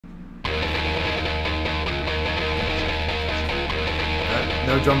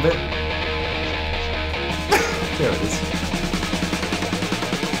no drum bit. There it is.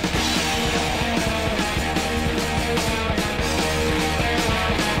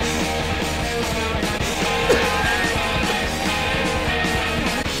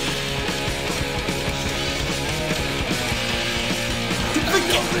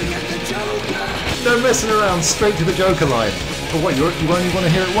 No messing around, straight to the Joker line. But what, you only want to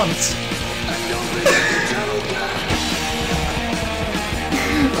hear it once?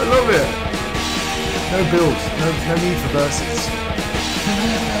 I love it. No build, no need for verses.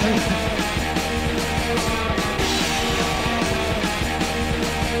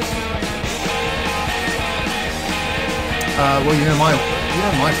 Well, you know my fault.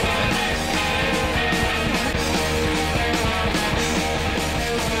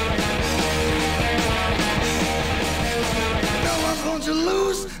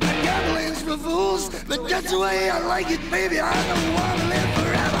 But that's the way I like it, baby. I don't want to live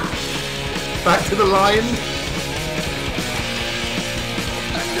forever. Back to the line.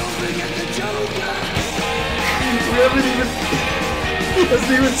 And don't forget the Joker. We haven't even... He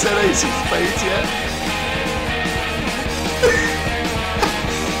hasn't even said Ace of Spades yet.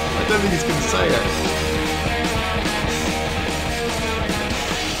 I don't think he's going to say it.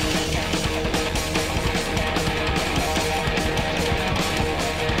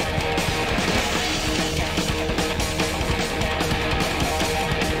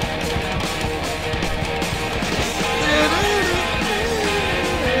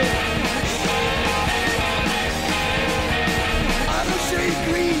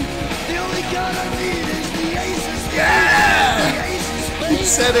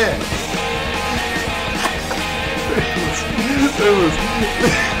 Said it. It was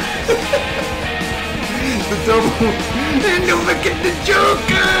the double. And don't forget the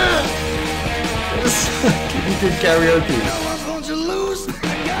Joker. It's like if you did karaoke.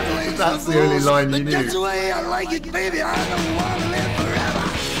 That's the only line you knew. That's the way I like it, baby. I don't want to live forever.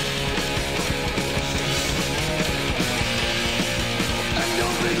 And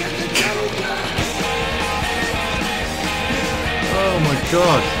don't forget the Joker. Oh my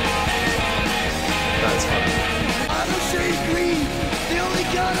god. That's funny. I don't shade green. The only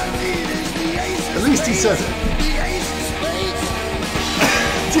gun I need is the ace of At least he says it. The ace of spades.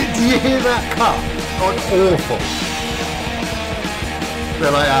 Do you hear that cut? Oh, it's awful.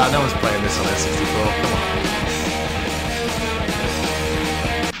 They're like, no one's playing this on N64. Come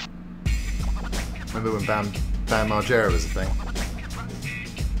on. Remember when Bam Margera was a thing?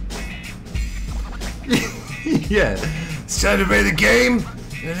 Yeah. It's time to play the game.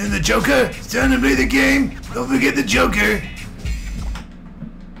 And then the Joker. It's time to play the game. Don't forget the Joker.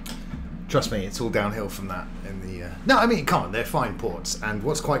 Trust me, it's all downhill from that. No, I mean, come on, they're fine ports. And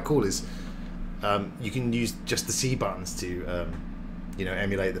what's quite cool is you can use just the C buttons to,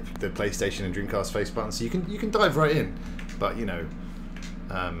 emulate the PlayStation and Dreamcast face buttons. So you can dive right in. But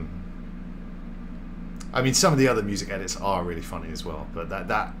I mean, some of the other music edits are really funny as well. But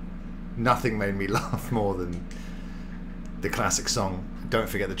that nothing made me laugh more than the classic song "Don't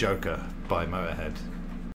Forget the Joker" by Motorhead.